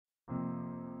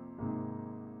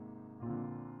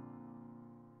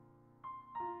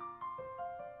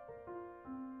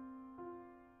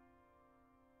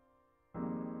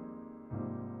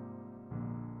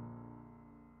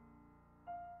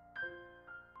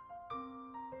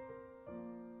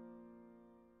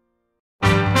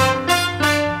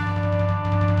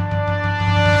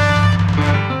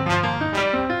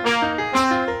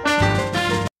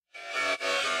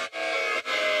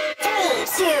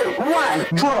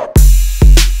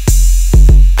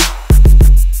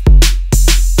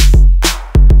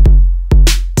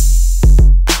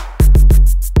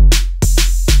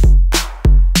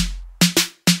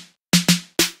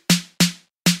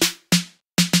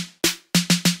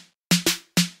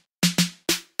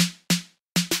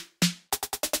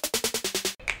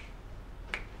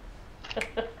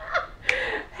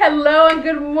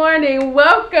everyone. Good morning.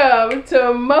 Welcome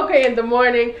to Mocha in the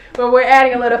Morning, where we're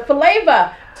adding a little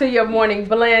flavor to your morning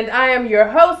blend. I am your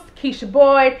host, Keisha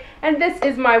Boyd, and this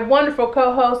is my wonderful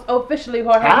co-host, officially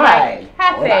Jorge Mike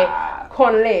Cafe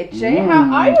con leche.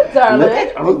 How are you,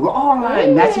 darling? All right,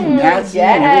 matchy and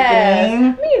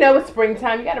everything. You know, it's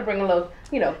springtime. You got to bring a little,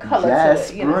 color to it.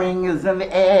 Spring is in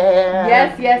the air.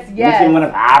 Yes. Makes me want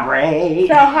to vibrate.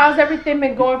 So, how's everything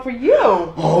been going for you?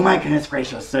 Oh my goodness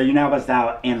gracious! So I was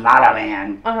out in La La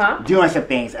Land doing some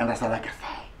things, and that's all I can say.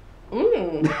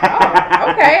 Oh,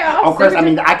 okay. Of course, I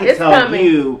mean, I can tell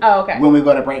you when we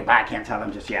go to break, but I can't tell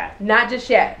them just yet. Not just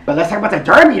yet. But let's talk about the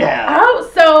Derby now. Oh,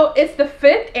 so it's the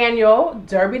 5th annual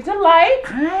Derby Delight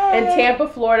in Tampa,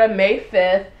 Florida, May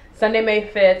 5th. Sunday, May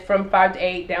 5th from 5 to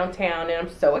 8 downtown, and I'm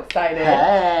so excited.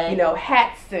 Hey.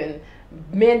 Hats and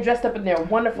men dressed up in their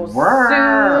wonderful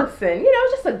suits, and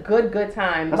just a good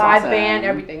time. That's Live awesome. Band,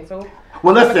 everything. So,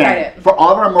 well, listen, for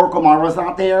all of our Miracle Marvels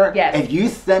out there, yes. if you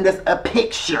send us a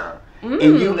picture and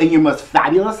you in your most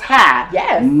fabulous hat,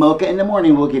 yes. Mocha in the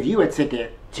Morning will give you a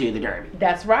ticket to the Derby.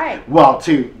 That's right. Well,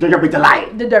 to the Derby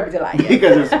Delight. The Derby Delight. Yes.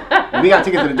 Because we got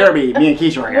tickets to the Derby, me and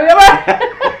Keisha are here.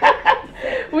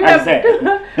 We have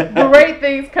great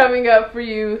things coming up for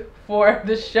you for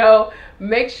the show.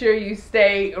 Make sure you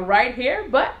stay right here.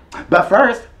 But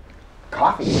first,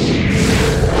 coffee.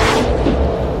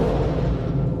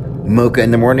 Mocha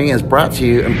in the Morning is brought to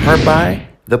you in part by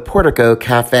the Portico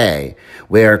Cafe,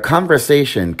 where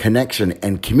conversation, connection,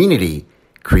 and community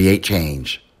create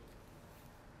change.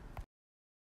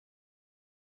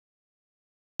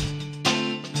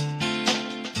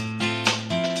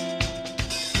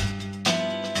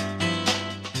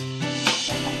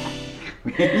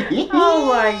 Oh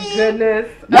my goodness.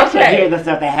 You should hear the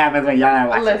stuff that happens when y'all are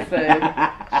watching. Listen,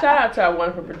 shout out to our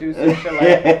wonderful producer,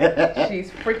 Shalette.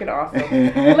 She's freaking awesome.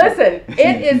 Listen,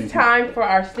 it is time for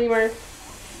our steamers,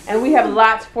 and we have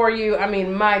lots for you. I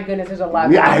mean, my goodness, there's a lot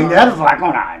going on. There's a lot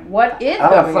going on. What is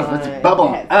going on? It's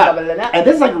bubbling up. And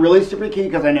this is really super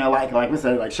cute because I know, like we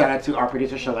said, shout out to our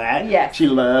producer, Shalette. Yes. She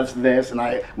loves this,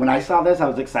 and when I saw this, I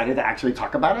was excited to actually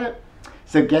talk about it.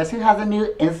 So guess who has a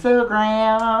new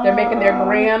Instagram? They're making their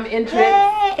gram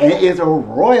entrance. And it is a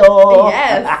royal.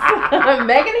 Yes. Meghan and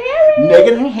Harry.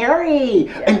 Meghan and Harry.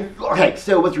 Yes. And okay,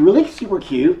 so what's really super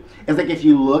cute is if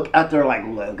you look at their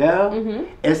logo,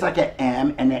 it's like an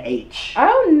M and an H.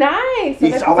 Oh, nice. So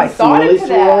it's all slowly,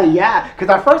 yeah. Because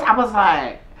at first I was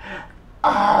like,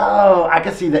 oh, I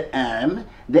could see the M,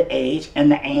 the H,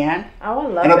 and the and. Oh, I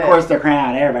love it. And of course the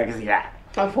crown. Everybody can see that.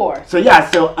 Of course. So yeah,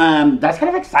 that's kind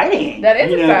of exciting. That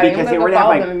is exciting. Because they already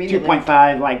have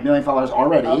 2.5 million followers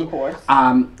already. Of course.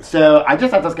 So I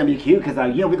just thought that's gonna be cute because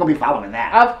we're gonna be following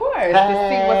that. Of course. To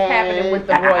see what's happening with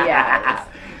the royals.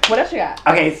 What else you got?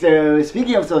 Okay, so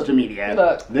speaking of social media,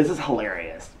 look, this is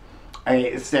hilarious.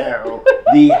 Okay, so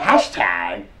the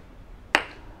hashtag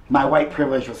my white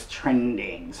privilege was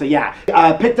trending. So yeah,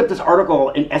 I picked up this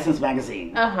article in Essence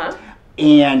magazine.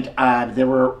 And there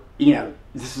were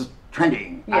this is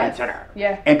trending on Twitter.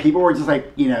 Yeah. And people were just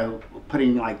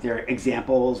putting their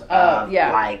examples of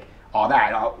all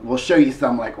that. We'll show you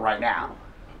some right now.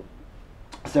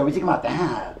 So we think about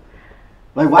that.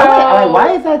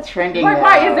 Why is that trending?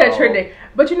 Why is that trending?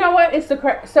 But you know what? It's the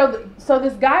so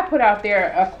this guy put out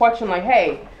there a question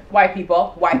hey, white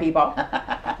people,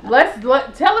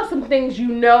 tell us some things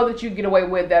that you get away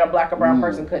with that a black or brown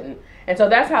person couldn't. And so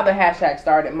that's how the hashtag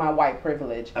started, my white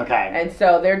privilege. Okay. And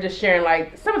so they're just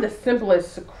sharing some of the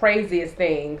simplest, craziest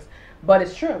things, but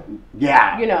it's true.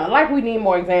 Yeah. We need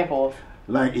more examples.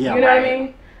 You know what I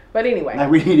mean? But anyway.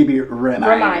 We need to be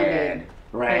reminded.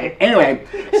 Right. Anyway,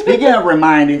 speaking of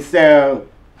reminded, so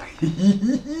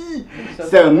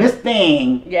Miss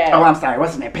Thing. Yeah. Oh, I'm sorry.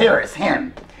 What's his name? Paris.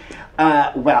 Him.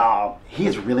 Well,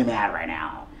 he's really mad right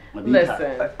now.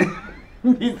 Listen.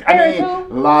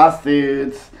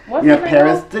 Lawsuits. What's his name?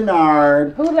 Paris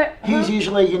Denard. He's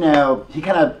usually, he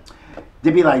kind of,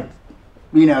 they'd be going at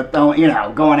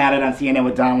it on CNN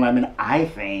with Don Lemon. I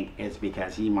think it's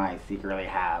because he might secretly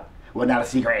have, well, not a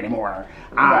secret anymore.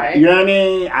 Right. You know what I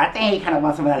mean? I think he kind of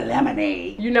wants some of that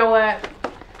lemonade. You know what?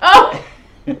 Oh!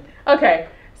 Okay.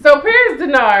 So Paris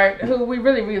Denard, who we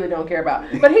really, really don't care about,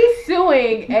 but he's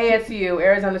suing ASU,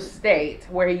 Arizona State,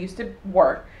 where he used to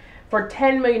work, for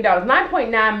 $10 million,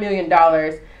 $9.9 million,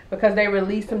 because they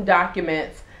released some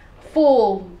documents,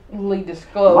 fully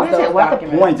disclosed those documents. What's the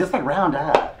point? Just round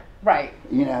up. Right.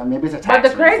 Maybe it's a tax. But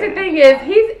the crazy thing is,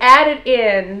 he's added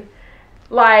in,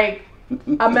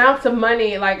 amounts of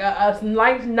money, a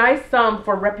nice sum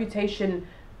for reputation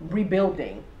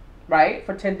rebuilding. right?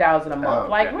 For $10,000 a month. Oh,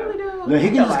 like, really, dude? Look, he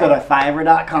can just go to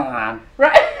Fiverr.com.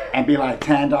 Right. and be like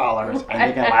 $10, and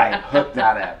they can like hook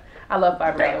that up. I love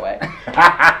Fiverr, by the way.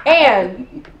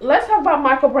 And let's talk about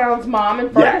Michael Brown's mom in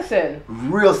Ferguson. Yes.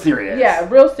 Real serious. Yeah,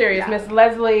 real serious. Miss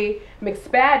Leslie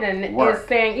McSpadden is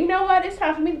saying, you know what, it's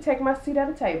time for me to take my seat at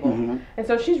the table. And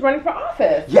so she's running for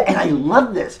office. Yeah, and I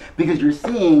love this because you're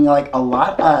seeing like a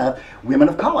lot of women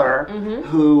of color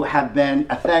who have been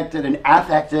affected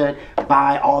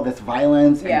by all this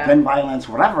violence and gun violence,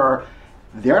 whatever.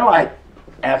 They're like,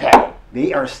 okay,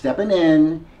 they are stepping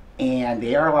in and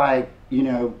they are like, you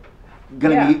know,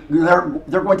 they're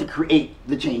going to create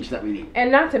the change that we need.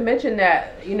 And not to mention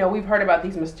that, you know, we've heard about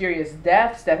these mysterious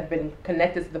deaths that have been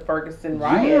connected to the Ferguson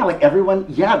riot. Yeah, like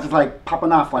everyone, just like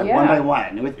popping off like one by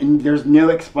one. And there's no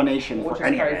explanation for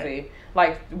any of it. Which is crazy.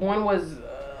 Like one was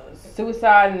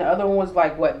suicide and the other one was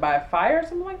like, what, by fire or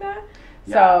something like that?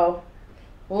 Yeah. So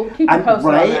we'll keep you posted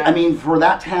on that. I mean, for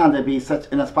that town to be such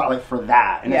in a spotlight for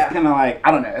that. And it's kind of like,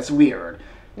 I don't know, it's weird.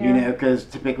 You know, because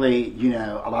typically, you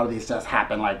know, a lot of these stuff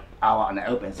happen like all out in the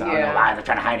open, so I don't know why they're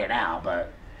trying to hide it now,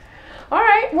 but... All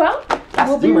right, well...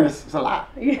 That's numerous. It's a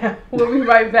lot. Yeah, we'll be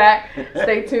right back.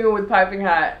 Stay tuned with Piping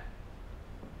Hot.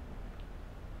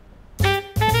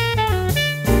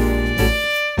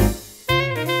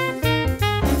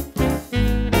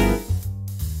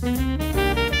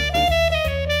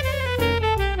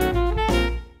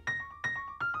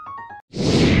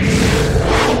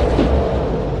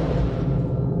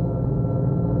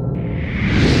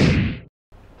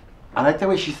 I like the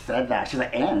way she said that. She's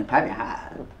like, and Piping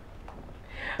Hot.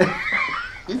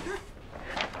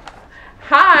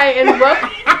 Hi, and welcome.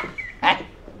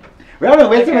 We're having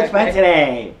way too much fun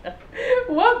today.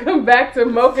 Welcome back to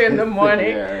Mocha in the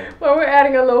Morning, where we're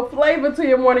adding a little flavor to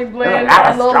your morning blend,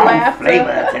 a little laughter.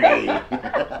 Flavor today.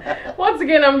 Once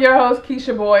again, I'm your host,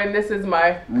 Keisha Boy, and this is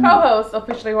my co-host,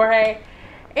 officially Jorge.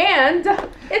 And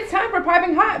it's time for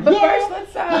Piping Hot. But first,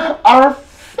 let's our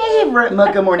favorite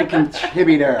Mocha Morning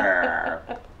contributor,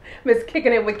 Miss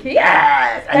Kicking It with Keith.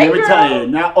 Yes, I never tell you.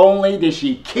 Not only did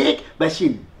she kick, but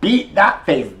she beat that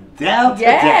face down to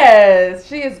death. Yes,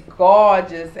 she is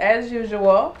gorgeous as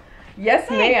usual. Yes,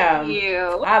 ma'am. Thank you.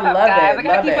 I love it. I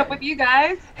gotta keep up with you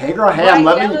guys. Hey, girl. Hey, I'm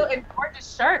loving yellow and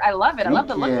gorgeous shirt. I love it. I love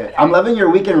the look of it. I'm loving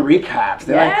your weekend recaps.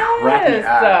 They like crack me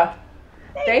up.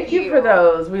 Thank you for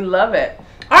those. We love it.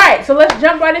 All right, so let's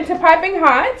jump right into Piping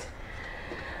Hot.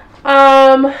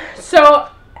 So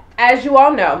as you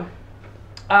all know,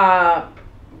 rapper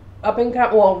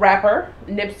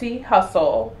Nipsey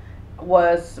Hussle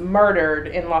was murdered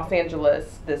in Los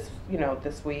Angeles this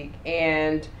week,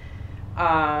 and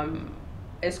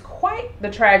it's quite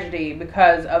the tragedy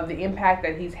because of the impact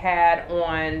that he's had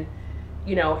on,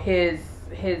 you know, his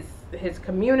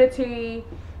community,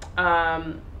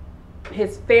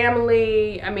 his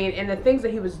family. I mean, and the things that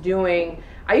he was doing.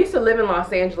 I used to live in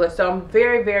Los Angeles, so I'm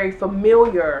very, very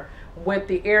familiar with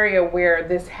the area where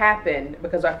this happened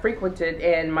because I frequented,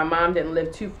 and my mom didn't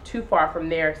live too far from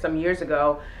there some years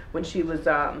ago when she was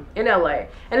in LA.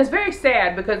 And it's very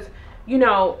sad because, you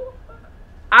know,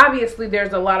 obviously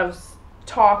there's a lot of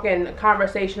talk and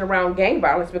conversation around gang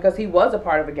violence because he was a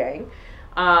part of a gang.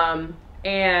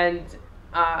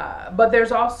 But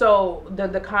there's also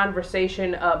the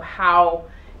conversation of how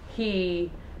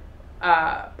he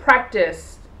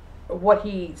practiced what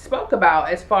he spoke about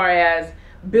as far as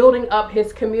building up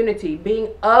his community, being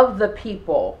of the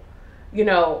people. You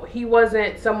know, he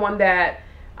wasn't someone that,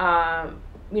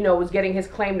 you know, was getting his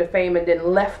claim to fame and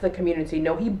then left the community.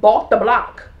 No, he bought the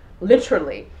block,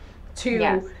 literally,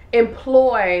 to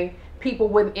employ people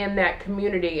within that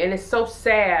community. And it's so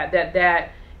sad that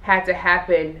that had to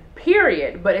happen,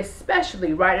 period. But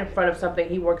especially right in front of something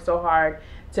he worked so hard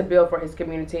to build for his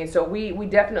community. And so we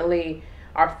definitely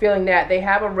are feeling that. They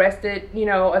have arrested, you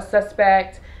know, a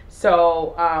suspect,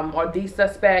 so or the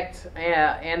suspect,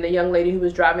 and the young lady who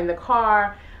was driving the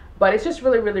car. But it's just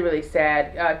really, really, really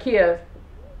sad. Kia,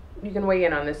 you can weigh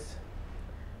in on this.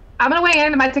 I'm going to weigh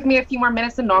in. It might take me a few more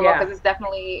minutes than normal because it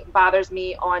definitely bothers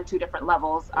me on two different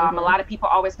levels. A lot of people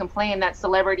always complain that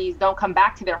celebrities don't come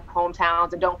back to their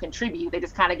hometowns and don't contribute. They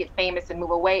just kind of get famous and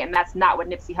move away, and that's not what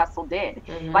Nipsey Hussle did.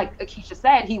 Like Keisha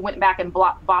said, he went back and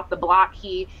bought the block.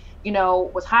 He, you know,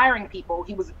 was hiring people.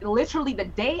 He was literally, the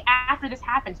day after this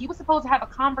happened, he was supposed to have a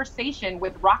conversation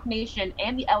with Rock Nation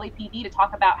and the LAPD to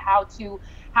talk about how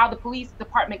the police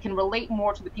department can relate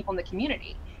more to the people in the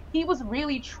community. He was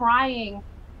really trying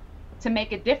to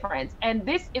make a difference. And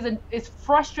this is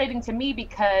frustrating to me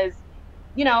because,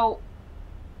 you know,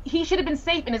 he should have been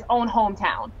safe in his own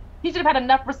hometown. He should have had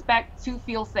enough respect to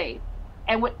feel safe.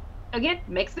 And what, again,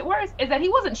 makes it worse is that he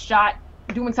wasn't shot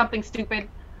doing something stupid,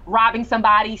 robbing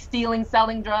somebody, stealing,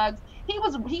 selling drugs.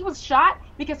 he was shot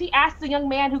because he asked the young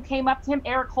man who came up to him,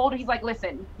 Eric Holder. He's like,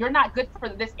 listen, you're not good for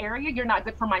this area. You're not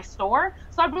good for my store.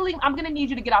 So I'm going to need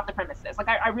you to get off the premises. Like,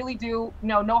 I really do,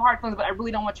 no hard feelings, but I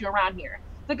really don't want you around here.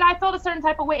 The guy felt a certain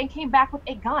type of way and came back with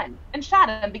a gun and shot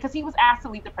him because he was asked to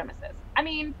leave the premises. I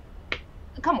mean,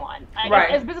 come on.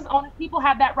 Right. As business owners, people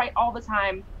have that right all the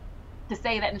time to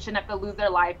say that and shouldn't have to lose their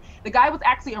life. The guy was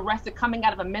actually arrested coming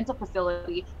out of a mental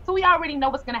facility, so we already know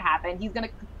what's going to happen. He's going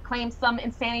to claim some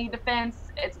insanity defense.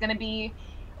 It's going to be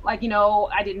like,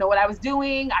 I didn't know what I was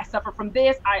doing. I suffer from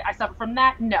this. I suffer from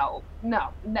that. No. None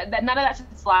of that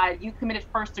should slide. You committed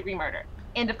first-degree murder.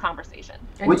 End of conversation.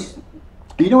 Which,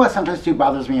 you know what sometimes too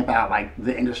bothers me about like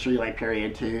the industry, like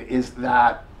period too, is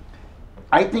that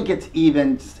I think it's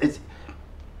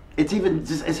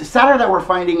sadder that we're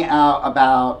finding out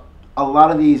about a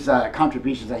lot of these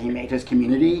contributions that he made to his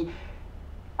community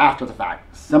after the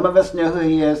fact. Some of us know who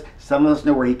he is, some of us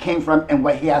know where he came from and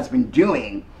what he has been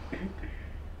doing.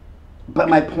 But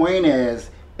my point is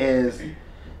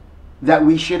that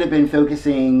we should have been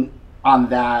focusing on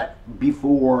that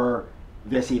before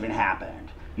this even happened.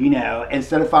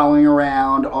 Instead of following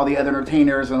around all the other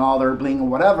entertainers and all their bling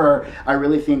and whatever, I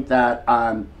really think that,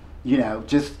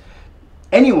 just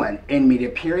anyone in media,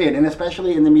 period, and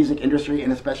especially in the music industry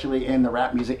and especially in the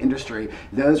rap music industry,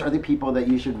 those are the people that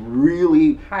you should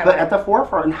really put at the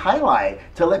forefront and highlight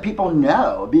to let people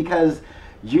know, because,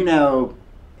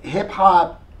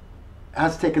 hip-hop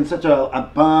has taken such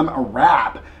a bum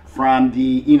rap from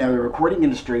the, the recording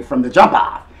industry from the jump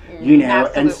off,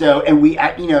 Absolutely.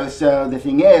 So the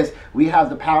thing is, we have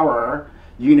the power,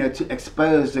 to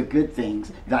expose the good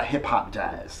things that hip-hop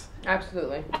does.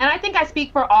 Absolutely. And I think I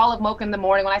speak for all of Mocha in the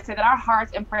Morning when I say that our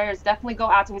hearts and prayers definitely go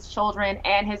out to his children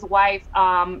and his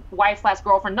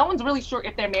wife/girlfriend. No one's really sure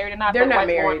if they're married or not. They're not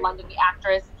married. London, the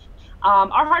actress.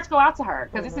 Our hearts go out to her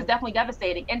because this is definitely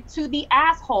devastating. And to the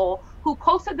asshole who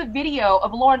posted the video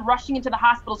of Lauren rushing into the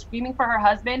hospital screaming for her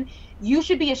husband, you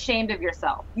should be ashamed of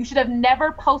yourself. You should have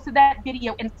never posted that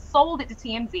video and sold it to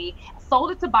TMZ, sold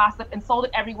it to Gossip, and sold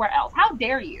it everywhere else. How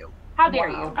dare you? How dare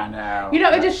you? I know.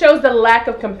 It just shows the lack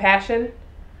of compassion.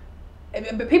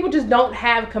 But people just don't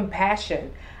have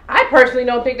compassion. I personally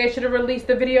don't think they should have released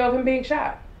the video of him being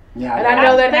shot. Yeah, and I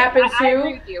know that happens I too.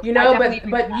 agree with you.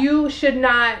 But you should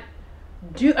not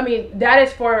do. I mean, that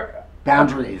is for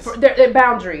boundaries. They're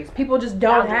boundaries. People just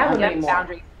don't have them anymore.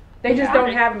 Boundaries. They just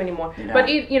don't have them anymore. But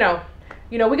we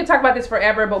can talk about this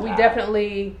forever. But we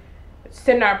definitely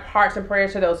send our hearts and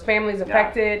prayers to those families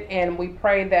affected, and we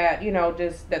pray that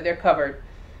just that they're covered.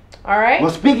 All right. Well,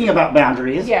 speaking about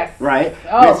boundaries, yes, right?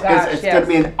 Oh It's going to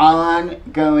be an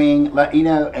ongoing,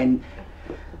 and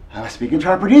I was speaking to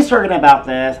our producer about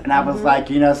this, and I was like,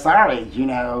 sorry,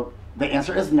 the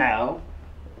answer is no.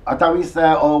 I thought we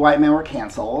said all white men were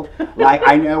canceled. Like,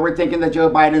 I know we're thinking that Joe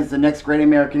Biden's the next great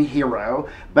American hero,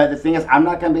 but the thing is, I'm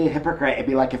not going to be a hypocrite and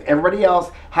be like, if everybody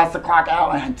else has to clock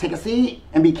out and take a seat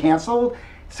and be canceled,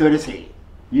 so does he.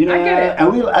 I get it.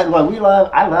 And I love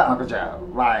Uncle Joe.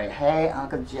 Like, hey,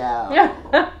 Uncle Joe.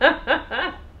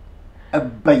 Yeah.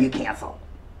 But you cancel.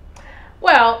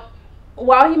 Well,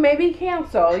 while he may be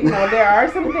canceled, there are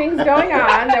some things going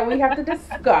on that we have to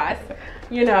discuss.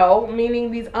 Meaning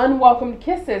these unwelcome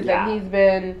kisses that he's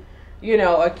been,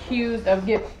 accused of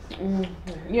trying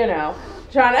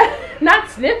to, not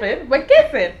sniffing, but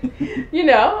kissing, He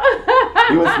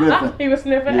was sniffing. He was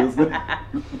sniffing.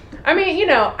 I mean,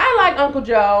 I like Uncle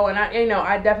Joe, and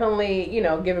I definitely,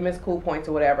 give him his cool points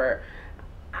or whatever.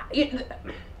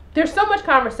 There's so much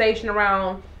conversation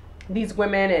around these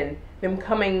women and them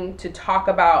coming to talk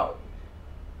about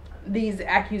these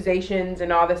accusations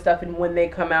and all this stuff, and when they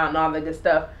come out and all the good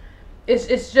stuff,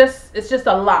 it's just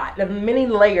a lot of many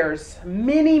layers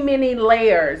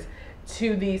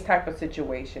to these type of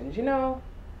situations. I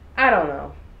don't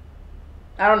know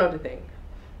what to think.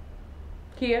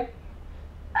 Kia?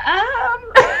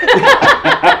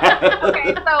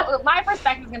 Okay, so my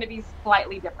perspective is going to be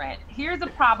slightly different. Here's a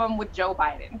problem with Joe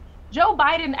Biden. Joe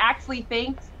Biden actually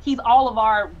thinks he's all of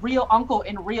our real uncle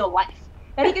in real life.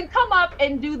 That he can come up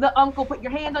and do the uncle, put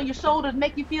your hand on your shoulders,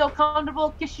 make you feel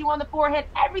comfortable, kiss you on the forehead.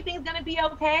 Everything's going to be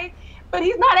okay. But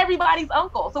he's not everybody's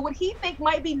uncle. So what he thinks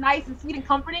might be nice and sweet and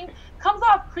comforting comes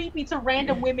off creepy to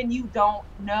random women you don't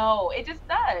know. It just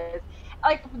does.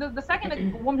 Like the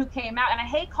second woman who came out, and I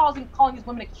hate calling these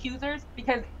women accusers,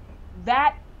 because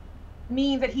that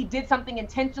means that he did something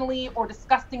intentionally or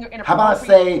disgusting or inappropriate. How about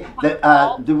say that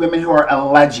the women who are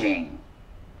alleging?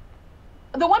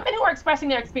 the women who are expressing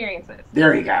their experiences.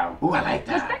 There you go. Ooh, I like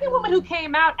that. The second woman who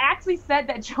came out actually said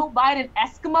that Joe Biden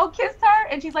Eskimo kissed her,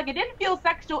 and she's like, it didn't feel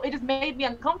sexual, it just made me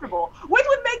uncomfortable, which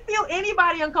would make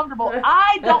anybody uncomfortable.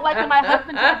 I don't like when my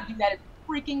husband tries to do that. It's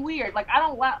freaking weird. Like,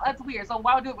 that's weird. So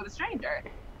why would I do it with a stranger?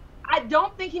 I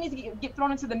don't think he needs to get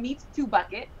thrown into the Me Too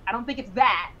bucket. I don't think it's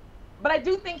that. But I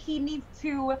do think he needs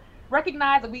to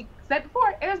recognize, like we said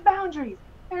before, there's boundaries.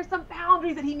 There's some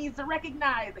boundaries that he needs to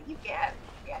recognize. Like, you can't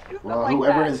do something like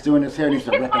whoever that. is doing his hair needs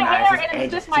to recognize his and it's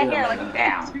edges just my too. hair. Like, you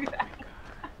can't do that.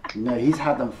 No, he's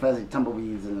had them fuzzy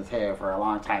tumbleweeds in his hair for a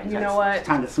long time. You know what? It's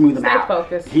time to smooth them out. Stay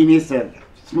focused. He needs to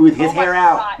smooth his hair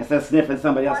out instead of sniffing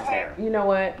somebody else's hair. You know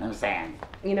what? I'm saying.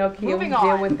 You know, Kia, we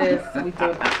deal with this. We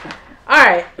do. All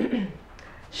right.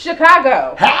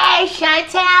 Chicago. Hey,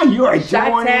 Chi-Town, you are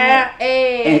doing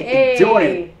it. Doing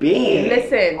it big.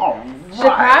 Listen, right.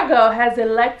 Chicago has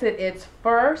elected its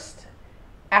first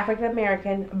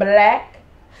African-American black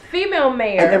female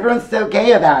mayor. And everyone's so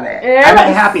gay about it.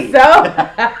 I'm happy.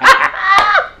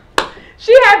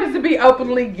 She happens to be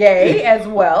openly gay as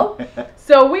well.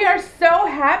 So we are so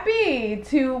happy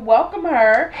to welcome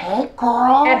her. Hey,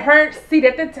 girl. At her seat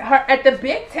at the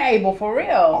big table, for real.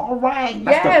 All right.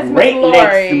 Yes, Miss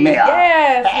Lori.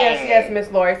 Yes, Miss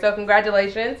Lori. So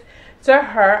congratulations to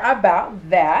her about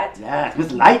that. Yes,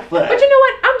 Miss Lightfoot. But you know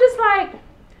what? I'm just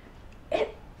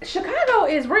like, Chicago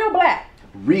is real black.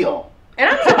 Real. And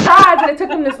I'm surprised that it took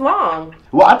them this long.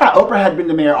 Well, I thought Oprah had been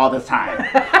the mayor all this time.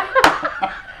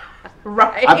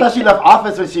 Right. I thought she left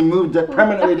office when she moved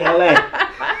permanently to LA.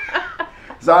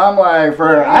 So I'm like,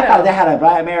 I thought they had a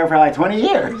black mayor for like 20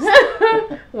 years.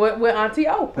 with Auntie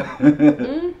Oprah.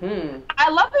 Mm-hmm. I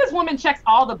love that this woman checks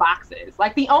all the boxes.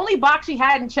 Like, the only box she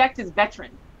hadn't checked is veteran.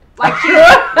 Like, she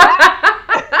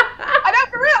I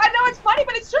know, for real. I know it's funny,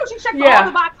 but it's true. She checked all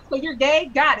the boxes. So you're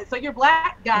gay, got it. So you're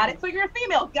black, got it. So you're a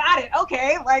female, got it.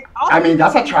 Okay, like. I mean,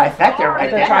 that's a trifecta right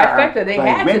there. Trifecta. They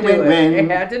had to do it. They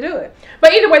had to do it.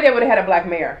 But either way, they would have had a black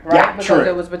mayor, right? Yeah, because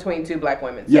it was between two black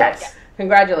women. So yes.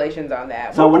 Congratulations on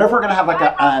that. So whenever we're gonna have like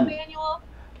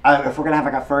if we're gonna have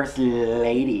like a first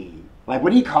lady, like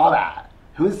what do you call that?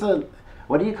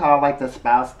 What do you call like the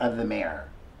spouse of the mayor?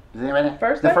 Does anybody know?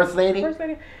 First lady? First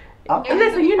lady. Okay.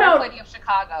 Listen, you know, First Lady of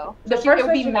Chicago. So it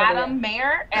would be Madam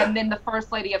Mayor, and then the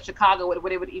First Lady of Chicago would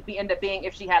end up being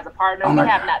if she has a partner. We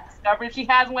have not discovered if she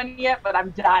has one yet, but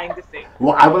I'm dying to see.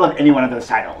 Well, I would love any one of those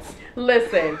titles.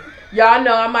 Listen, y'all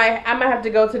know I might have to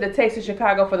go to the Taste of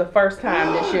Chicago for the first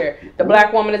time this year. The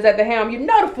black woman is at the helm. You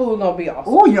know the food gonna be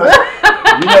awesome. Oh, you know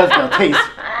it's gonna taste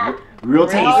real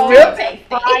tasty. Real tasty.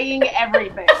 Frying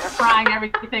everything. They're frying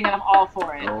everything, and I'm all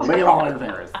for it. Look at all the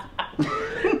fingers.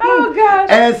 Oh gosh.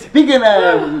 And speaking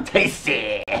of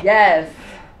tasty, yes,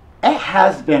 it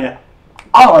has been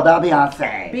all about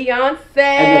Beyonce. Beyonce.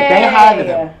 And the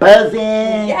Bayhive is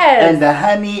buzzing. Yes. And the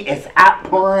honey is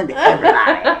outpouring to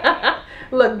everybody.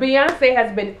 Look, Beyonce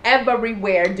has been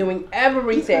everywhere doing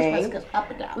everything.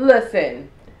 Up and down. Listen,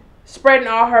 spreading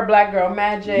all her black girl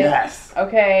magic. Yes.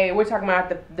 Okay, we're talking about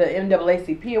the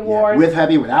NAACP Awards. Yeah, with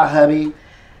hubby, without hubby.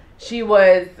 She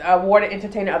was awarded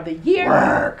Entertainer of the Year.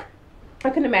 Work. I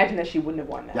couldn't imagine that she wouldn't have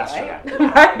won that. That's right.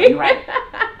 Right. You're right.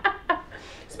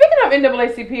 Speaking of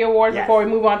NAACP Awards, before we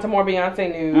move on to more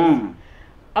Beyonce news,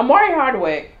 Amari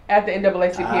Hardwick at the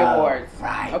NAACP Awards.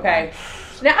 Right. Okay.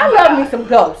 Now, I love me some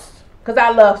ghosts because I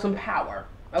love some power.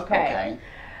 Okay.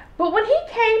 But when he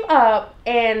came up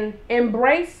and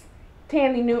embraced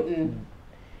Tandy Newton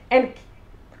and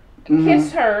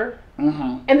kissed her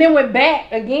and then went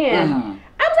back again,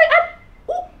 I was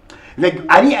like,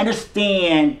 I didn't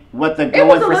understand what the it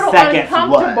was going a for little seconds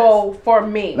uncomfortable was. for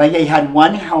me. Like, he had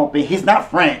one helping. He's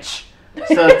not French.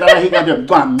 So it's not like he's going to do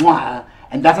blah, blah,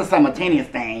 and that's a simultaneous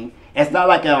thing. It's not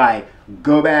like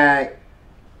go back.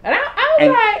 And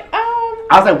I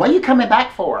was like, what are you coming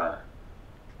back for?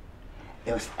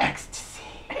 It was ecstasy.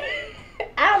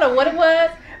 I don't know what it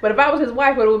was, but if I was his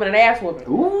wife, it would have been an ass whooping.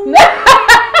 Ooh.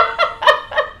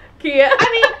 Kia. I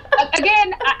mean,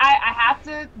 again, I have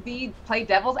to play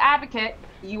devil's advocate.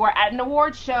 You are at an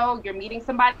award show. You're meeting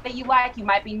somebody that you like. You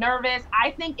might be nervous. I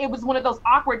think it was one of those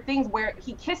awkward things where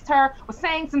he kissed her, was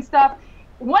saying some stuff,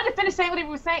 wanted to finish saying what he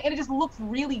was saying, and it just looked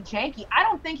really janky. I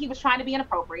don't think he was trying to be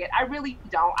inappropriate. I really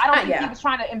don't. I don't think he was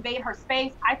trying to invade her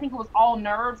space. I think it was all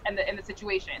nerves and the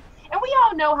situation. And we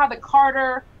all know how the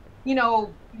Carter,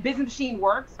 business machine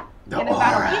works. In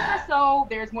about a week or so,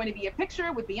 there's going to be a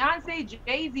picture with Beyonce,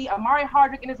 Jay-Z, Amari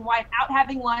Hardwick, and his wife out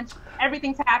having lunch.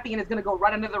 Everything's happy, and it's going to go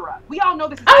right under the rug. We all know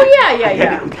this is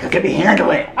Can we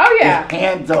handle it? Oh, yeah.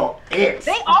 Handle it.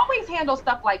 They always handle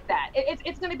stuff like that.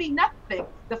 It's going to be nothing.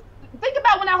 Think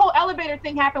about when that whole elevator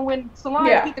thing happened when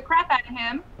Solange beat the crap out of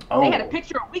him. They had a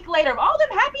picture a week later of all them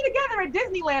happy together at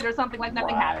Disneyland or something like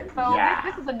nothing happened. So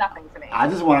this is a nothing to me. I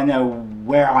just want to know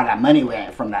where all that money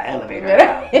went from that elevator.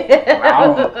 I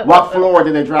don't know. What floor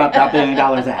did they drop that $1 billion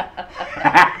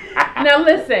at? Now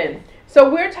listen. So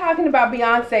we're talking about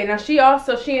Beyonce. Now she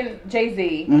and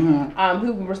Jay-Z,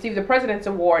 who received the President's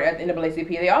Award at the NAACP,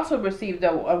 they also received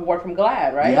an award from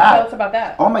GLAAD, right? Yeah. Tell us about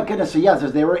that. Oh my goodness. So yes,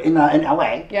 they were in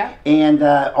LA. Yeah. And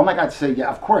oh my God. So yeah,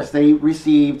 of course they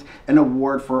received an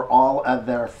award for all of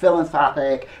their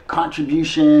philanthropic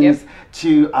contributions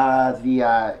to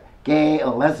the gay,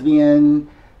 lesbian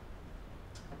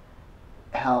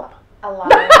help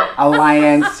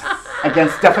alliance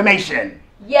against defamation.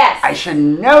 Yes. I should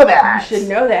know that. You should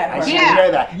know that. I should know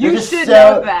that. You should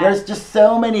know that. There's just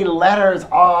so many letters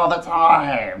all the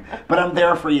time. But I'm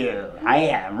there for you. I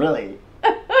am, really.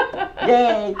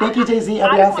 Yay. Thank you, Jay-Z.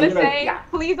 I just want to say,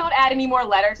 please don't add any more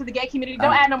letters to the gay community.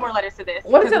 Don't add no more letters to this.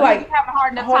 What is it like? We're having a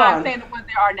hard enough time saying the ones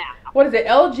there are now. What is it?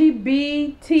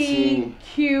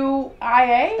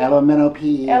 LGBTQIA?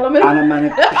 Elemental-P.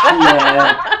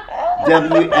 Onomatopoeia.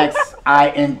 WXING.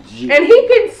 And he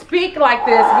can speak like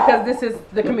this because this is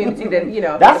the community that,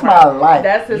 That's my life.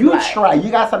 That's his you life. Try.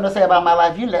 You got something to say about my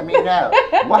life, you let me know.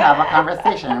 We'll have a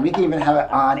conversation. We can even have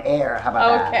it on air. How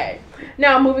about that? Okay.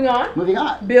 Now, moving on.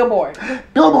 Billboard.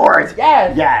 Billboard.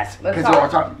 Yes. Yes. Because we're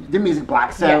talking the music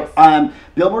block. So,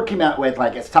 Billboard came out with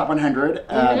its top 100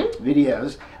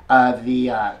 videos of the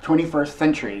 21st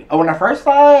century. Oh, when I first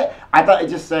saw it, I thought it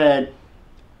just said,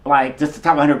 just the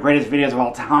top 100 greatest videos of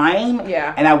all time.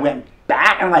 Yeah. And I went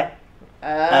back and I'm like,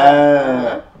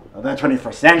 the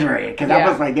 21st century. Because that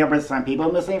was there were some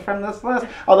people missing from this list.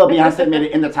 Although Beyonce made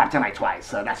it in the top 10 twice,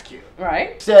 so that's cute.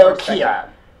 Right. So, Kia,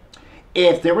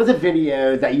 if there was a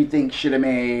video that you think should have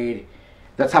made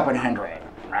the top 100,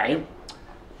 right?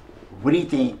 What do you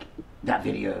think that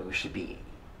video should be?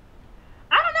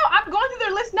 I don't know. I'm going through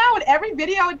their list now, and every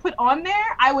video I would put on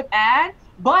there, I would add,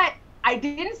 but I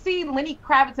didn't see Lenny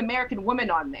Kravitz's American Woman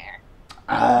on there.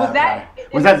 Was that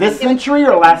this century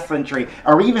or last century?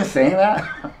 Are we even saying that?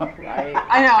 Right.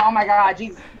 I know. Oh my God,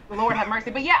 Jesus, Lord have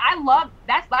mercy. But yeah, I love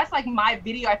that's like my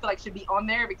video. I feel like should be on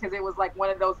there because it was like one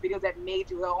of those videos that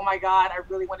made you go, oh my God, I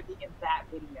really want to be in that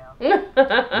video.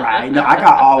 Right. No, I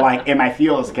got all in my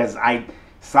feels because I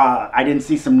didn't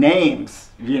see some names,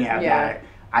 that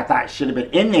I thought should have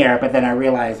been in there, but then I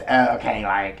realized,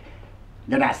 okay,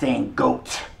 they're not saying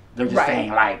GOAT. They're just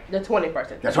saying the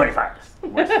 21st. The 21st.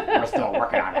 We're still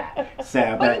working on that.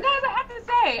 So, but you guys, I have to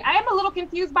say, I am a little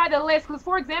confused by the list because,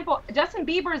 for example, Justin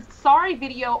Bieber's "Sorry"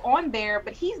 video on there,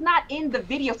 but he's not in the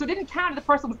video, so it didn't count if the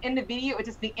person was in the video. It's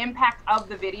just the impact of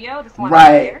the video. Just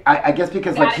right. I guess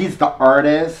because he's the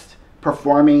artist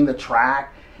performing the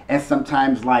track, and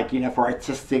sometimes for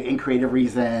artistic and creative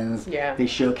reasons, they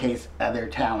showcase other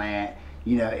talent,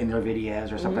 in their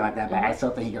videos or something like that. But I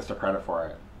still think he gets the credit for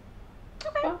it.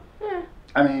 Okay. Well,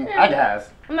 I mean, I guess.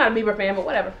 I'm not a Bieber fan, but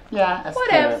whatever. Yeah, that's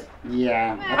whatever.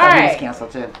 Yeah. All right. He was canceled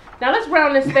too. Now let's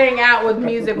round this thing out with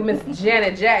music with Miss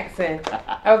Janet Jackson,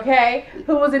 okay?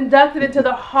 Who was inducted into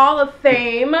the Hall of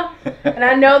Fame. And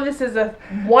I know this is a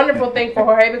wonderful thing for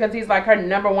Jorge because he's her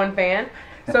 #1 fan.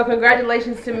 So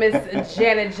congratulations to Miss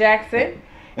Janet Jackson.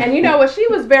 And you know what? She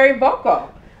was very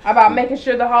vocal about making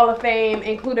sure the Hall of Fame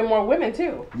included more women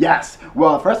too. Yes.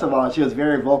 Well, first of all, she was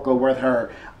very vocal with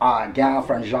her gown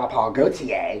from Jean-Paul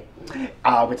Gaultier,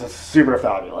 which is super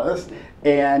fabulous.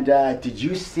 And did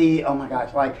you see, oh my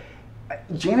gosh,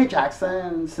 Janet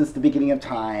Jackson, since the beginning of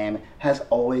time, has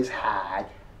always had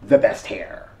the best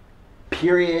hair.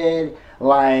 Period.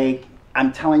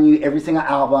 I'm telling you, every single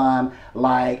album,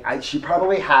 she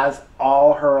probably has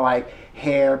all her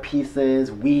hair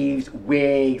pieces, weaves,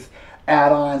 wigs,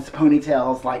 add-ons,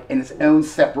 ponytails, in its own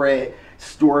separate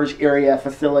storage area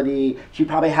facility. She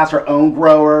probably has her own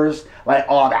growers,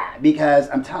 all that. Because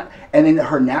I'm telling, and then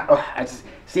her now, I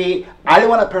didn't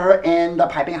want to put her in the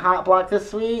piping hot block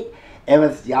this week. It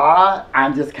was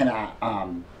I'm just kind of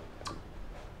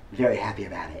very happy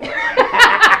about it.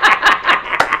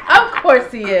 Of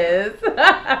course he is.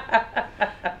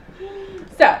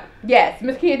 So, yes,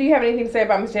 Miss Kia, do you have anything to say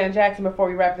about Miss Janet Jackson before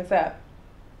we wrap this up?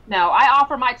 No, I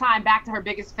offer my time back to her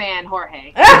biggest fan,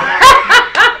 Jorge. Well,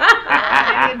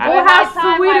 how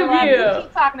sweet of you.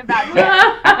 Keep talking about it.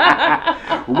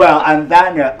 Well, on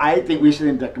that note, I think we should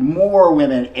induct more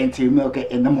women into Mocha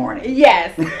in the morning.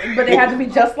 Yes, but they have to be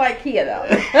just like Kia, though.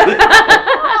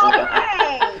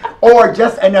 Or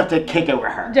just enough to kick it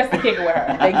with her. Just to kick it with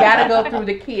her. They got to go through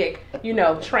the Kia,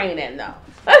 training, though.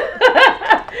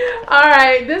 All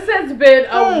right, this has been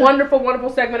a wonderful, wonderful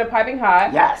segment of Piping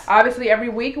Hot. Yes. Obviously, every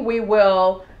week we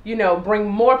will, bring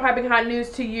more Piping Hot news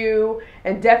to you,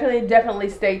 and definitely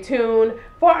stay tuned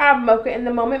for our Mocha in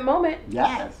the Moment.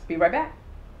 Yes. Be right back.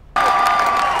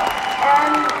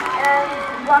 And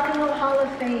Rock and Roll Hall of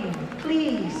Fame,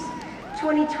 please,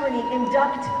 2020,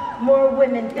 induct more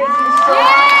women. Thank you so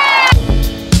much.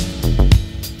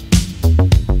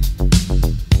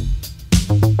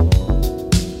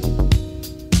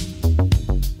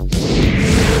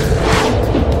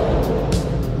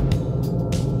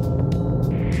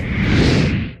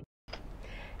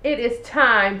 It is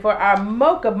time for our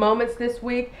Mocha Moments this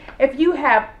week. If you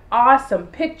have awesome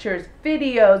pictures,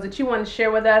 videos that you want to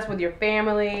share with us, with your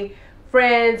family,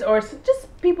 friends, or just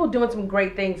people doing some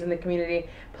great things in the community,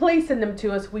 please send them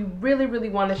to us. We really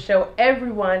want to show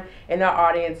everyone in our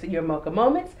audience your Mocha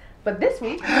Moments. But this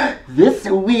week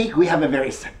we have a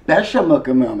very special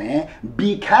Mocha Moment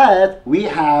because we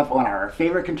have one of our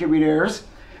favorite contributors,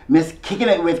 Miss Kicking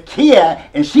It with Kia,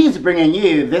 and she's bringing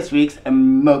you this week's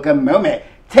Mocha Moment.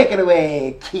 Take it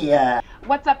away, Kia.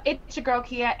 What's up? It's your girl,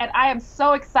 Kia, and I am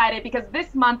so excited because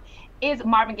this month is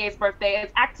Marvin Gaye's birthday.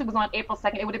 It actually was on April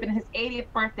 2nd. It would have been his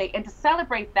 80th birthday. And to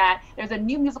celebrate that, there's a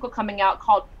new musical coming out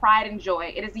called Pride and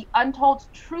Joy. It is the untold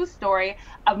true story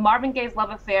of Marvin Gaye's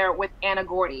love affair with Anna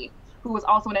Gordy, who was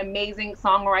also an amazing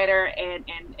songwriter and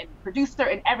producer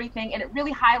and everything. And it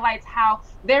really highlights how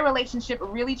their relationship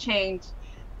really changed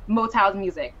Motown's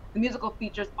music. The musical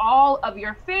features all of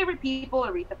your favorite people: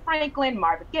 Aretha Franklin,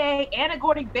 Marvin Gaye, Anna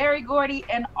Gordy, Berry Gordy,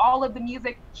 and all of the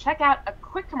music. Check out a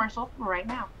quick commercial right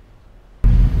now.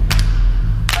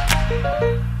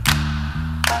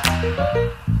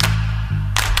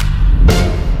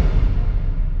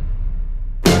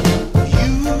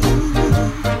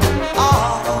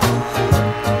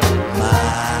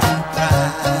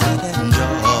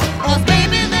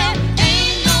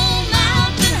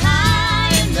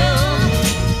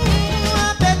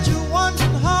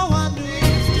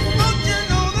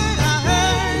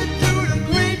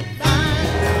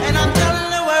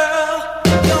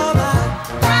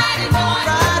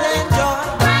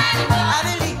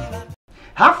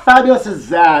 How fabulous is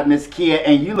that, Miss Kia?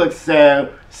 And you look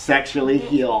so sexually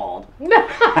healed.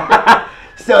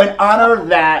 So in honor of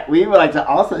that, we would like to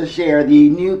also share the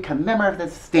new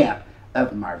commemorative stamp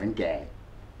of Marvin Gaye.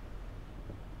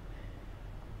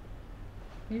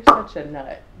 You're such a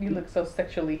nut. You look so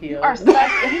sexually healed. You are such a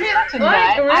nut.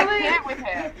 Like, really? I can't with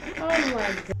him. Oh my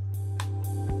God.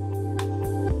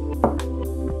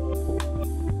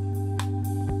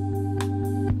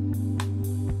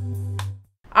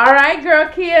 All right, girl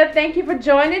Kia, thank you for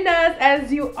joining us,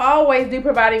 as you always do,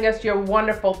 providing us your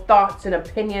wonderful thoughts and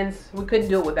opinions. We couldn't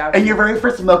do it without you. And your very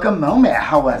first Mocha Moment,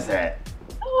 how was it?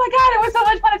 Oh my God, it was so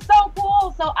much fun. It's so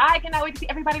cool. So I cannot wait to see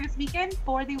everybody this weekend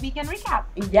for the weekend recap.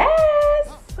 Yes.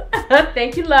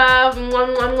 Thank you, love.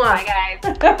 Mwah, mwah, mwah. Bye, guys.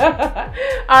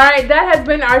 All right, that has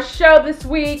been our show this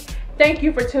week. Thank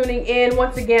you for tuning in.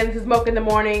 Once again, this is Mocha in the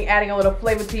Morning, adding a little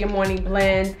flavor to your morning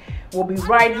blend. We'll be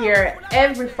right here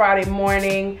every Friday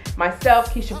morning.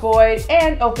 Myself, Keisha Boyd,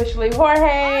 and officially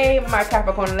Jorge, my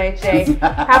Café con Leche.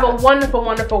 Have a wonderful,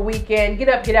 wonderful weekend. Get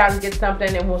up, get out, and get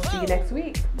something, and we'll see you next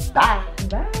week. Bye.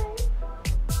 Bye.